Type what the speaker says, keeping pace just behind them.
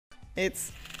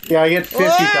It's... Yeah, I get 50,000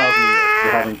 for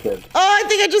having kids. Oh, I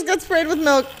think I just got sprayed with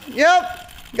milk.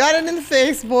 Yep. Got it in the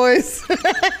face, boys. I'm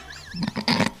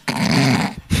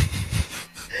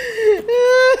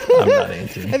not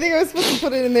answering. I think I was supposed to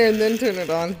put it in there and then turn it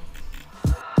on.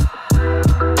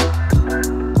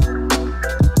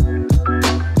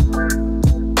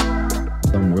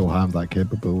 Some will have that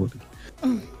capability.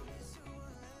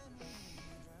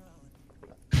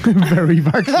 Very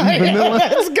vaccine vanilla.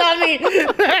 It's got me.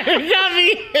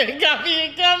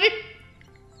 It got me.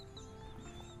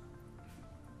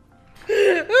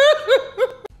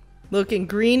 Looking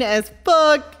green as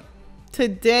fuck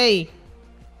today.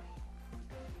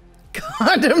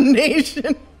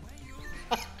 Condemnation.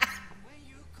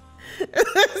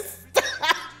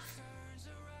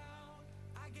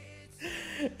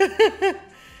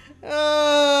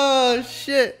 Oh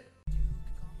shit.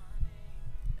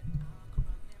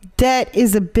 That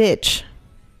is a bitch.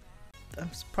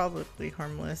 That's probably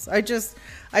harmless.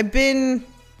 I've been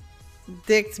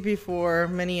dicked before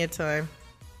many a time.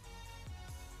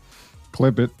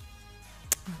 Clip it.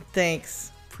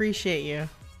 Thanks. Appreciate you.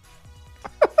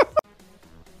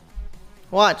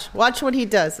 Watch what he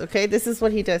does, okay? This is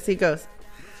what he does. He goes,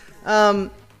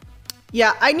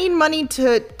 yeah, I need money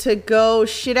to go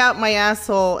shit out my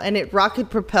asshole and it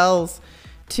rocket propels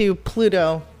to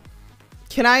Pluto.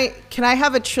 Can I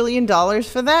have $1 trillion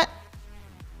for that?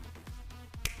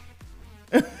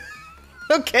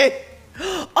 Okay.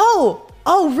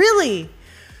 Oh, really?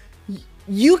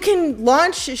 You can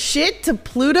launch shit to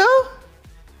Pluto?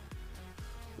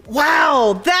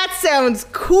 Wow, that sounds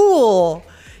cool.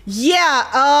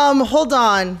 Yeah, hold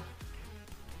on.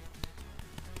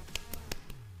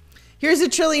 Here's $1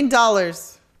 trillion.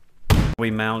 We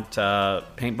mount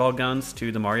paintball guns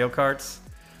to the Mario Karts,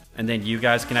 and then you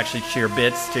guys can actually share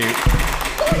bits to...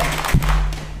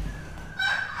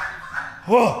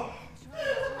 Whoa!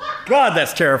 God,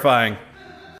 that's terrifying.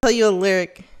 I'll tell you a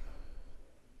lyric.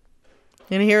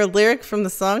 You wanna hear a lyric from the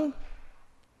song?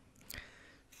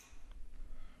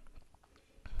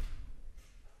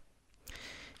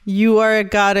 You are a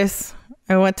goddess.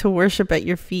 I want to worship at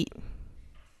your feet.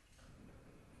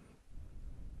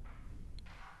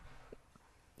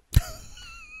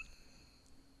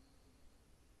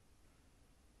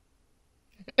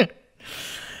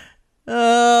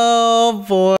 Oh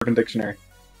boy. Dictionary.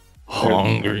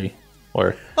 Hungry.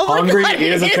 Or Oh my Hungry God,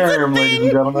 is a it's term, ladies and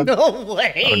thing? gentlemen. No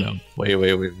way. oh no. Wait,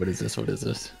 what is this? What is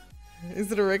this?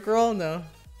 Is it a Rickroll? No.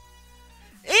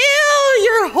 Ew,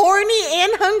 you're horny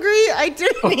and hungry? I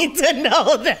didn't need to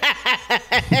know that.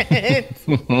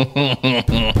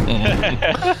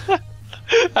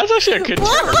 That's actually a good term.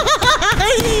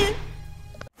 Why?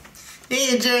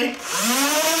 Hey, Jay.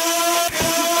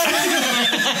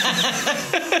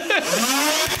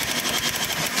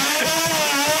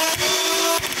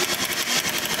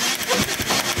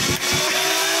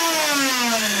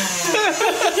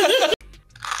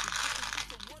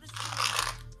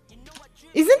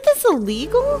 Isn't this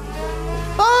illegal?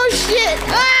 Oh shit!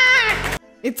 Ah!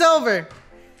 It's over.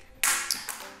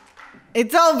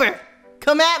 It's over.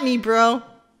 Come at me, bro.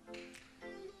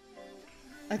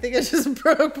 I think I just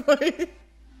broke my...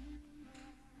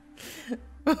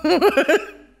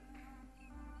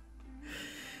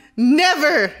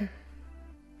 Never.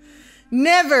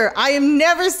 Never. I am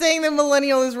never saying that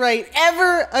millennial is right.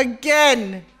 Ever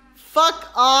again.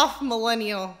 Fuck off,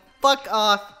 millennial. Fuck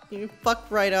off. You fuck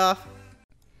right off.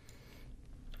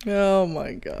 Oh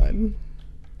my god.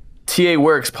 TA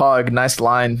works, Pog. Nice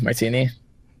line, Martini.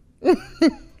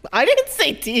 I didn't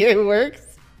say TA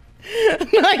works.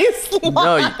 Nice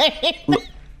line.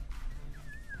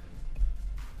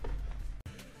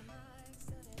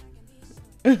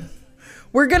 No,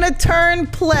 we're gonna turn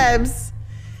plebs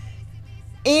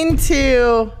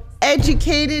into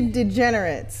educated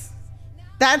degenerates.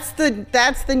 That's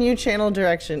the new channel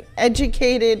direction.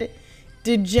 Educated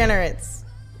degenerates.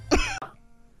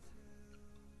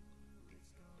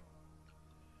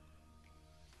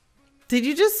 Did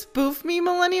you just spoof me,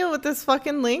 millennial, with this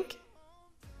fucking link?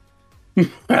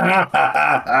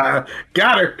 Got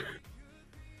her.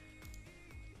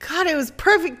 God, it was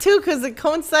perfect too because it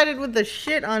coincided with the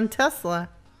shit on Tesla.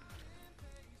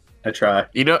 I try.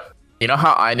 You know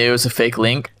how I knew it was a fake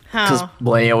link? Because How?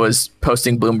 Millennial was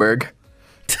posting Bloomberg.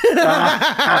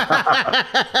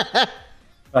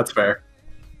 That's fair.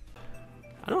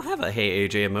 I don't have a Hey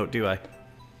AJ emote, do I?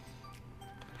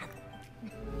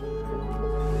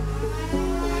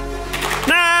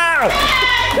 No!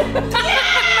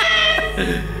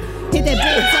 Hit that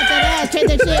bitch, fuck that ass, trade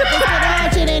that shit, let's get all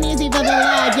shit ain't easy for the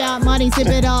life. Yeah, money, sip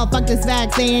it all, fuck this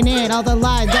back, saying it, all the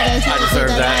lies. That shit, deserve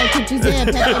that that. ass, keep you zip,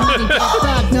 pet that money,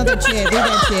 fuck, know that shit, do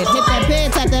that shit. Hit that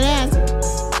bitch, fuck that ass.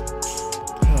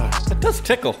 That does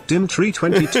tickle.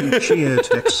 Dim322 cheered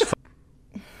X.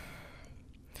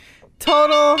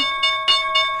 Total.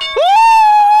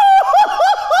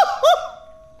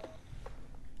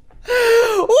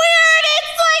 Weird!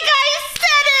 It's like I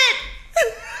said it!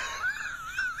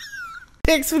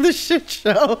 Thanks for the shit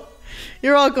show.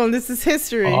 You're welcome. This is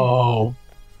history. Oh,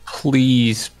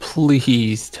 please,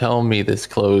 please tell me this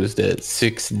closed at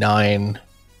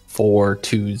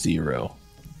 69420.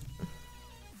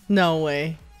 No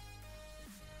way.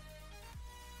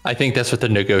 I think that's what they're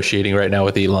negotiating right now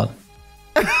with Elon.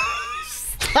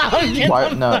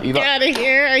 Why? No, Elon. Get out of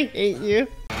here. I hate you.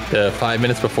 5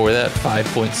 minutes before that,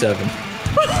 5.7.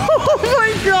 Oh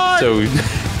my god. So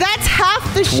That's half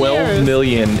the 12 shares.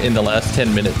 million in the last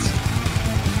 10 minutes.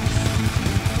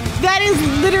 That is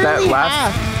literally That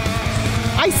last-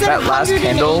 half. I said that last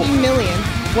 180 candle- million.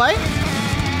 What?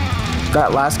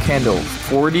 That last candle,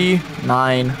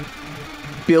 $49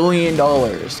 billion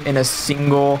in a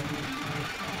single.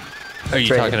 Are you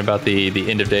Trade. talking about the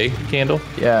end of day candle?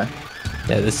 Yeah.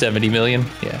 Yeah, the 70 million.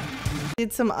 Yeah.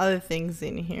 Did some other things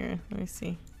in here. Let me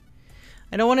see.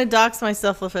 I don't want to dox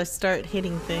myself if I start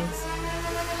hitting things.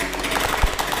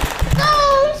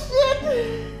 Oh shit!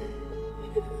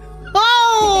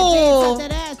 Oh!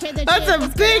 That's a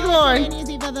big one.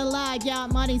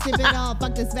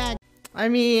 I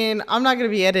mean, I'm not gonna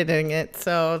be editing it,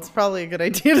 so it's probably a good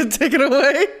idea to take it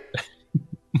away.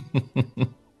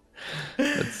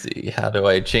 Let's see. How do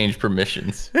I change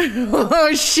permissions?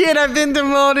 Oh shit! I've been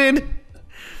demoted.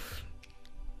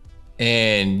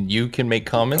 And you can make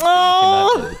comments.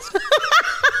 Oh. But you cannot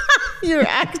edit. Your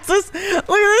access. Look at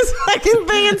this fucking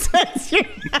thing. It says your.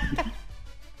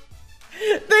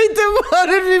 They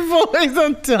demoted me, boys.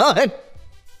 I'm done.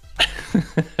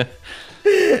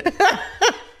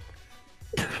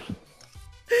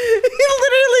 He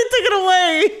literally took it away.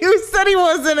 He said he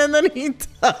wasn't, and then he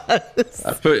does.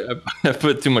 I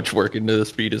put too much work into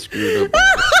this feed. Is screwed up.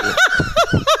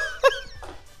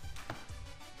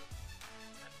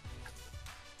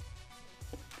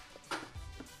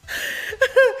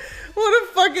 What a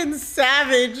fucking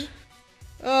savage.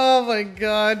 Oh my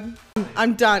god.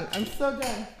 I'm done. I'm so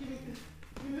done. Give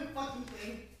me the fucking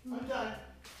thing. I'm done.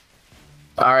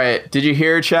 All right. Did you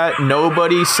hear, chat?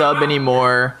 Nobody sub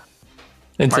anymore.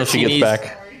 Until she gets Martini's-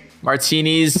 back.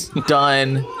 Martini's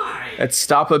done. Let's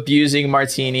stop abusing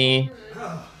Martini.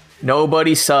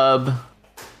 Nobody sub.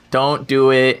 Don't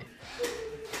do it.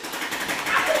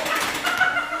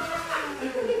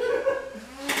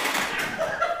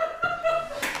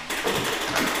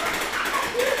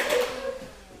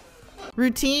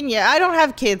 Routine? Yeah, I don't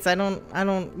have kids. I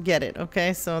don't get it,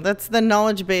 okay? So that's the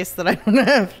knowledge base that I don't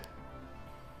have.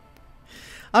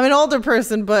 I'm an older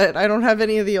person, but I don't have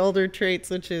any of the older traits,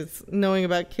 which is knowing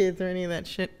about kids or any of that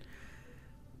shit.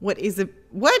 What is a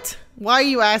what? Why are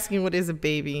you asking what is a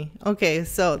baby? Okay,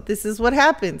 so this is what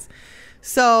happens.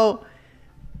 So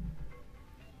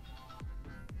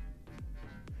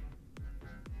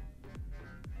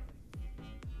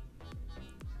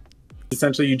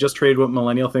Essentially, you just trade what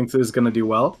Millennial thinks is going to do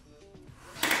well.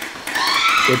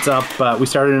 It's up. We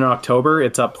started in October.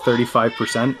 It's up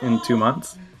 35% in 2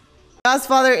 months.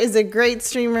 Godfather is a great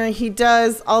streamer. He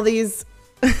does all these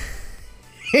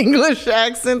English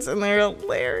accents, and they're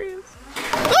hilarious.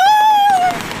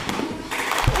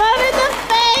 Not in the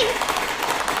face!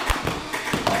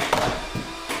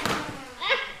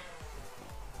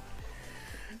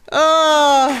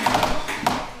 Oh.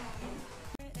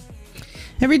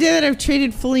 Every day that I've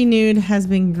traded fully nude has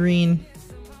been green.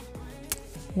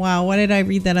 Wow, why did I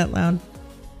read that out loud?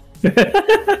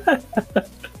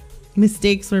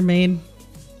 Mistakes were made.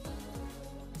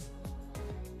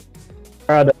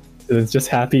 It's just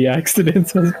happy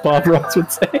accidents, as Bob Ross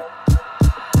would say.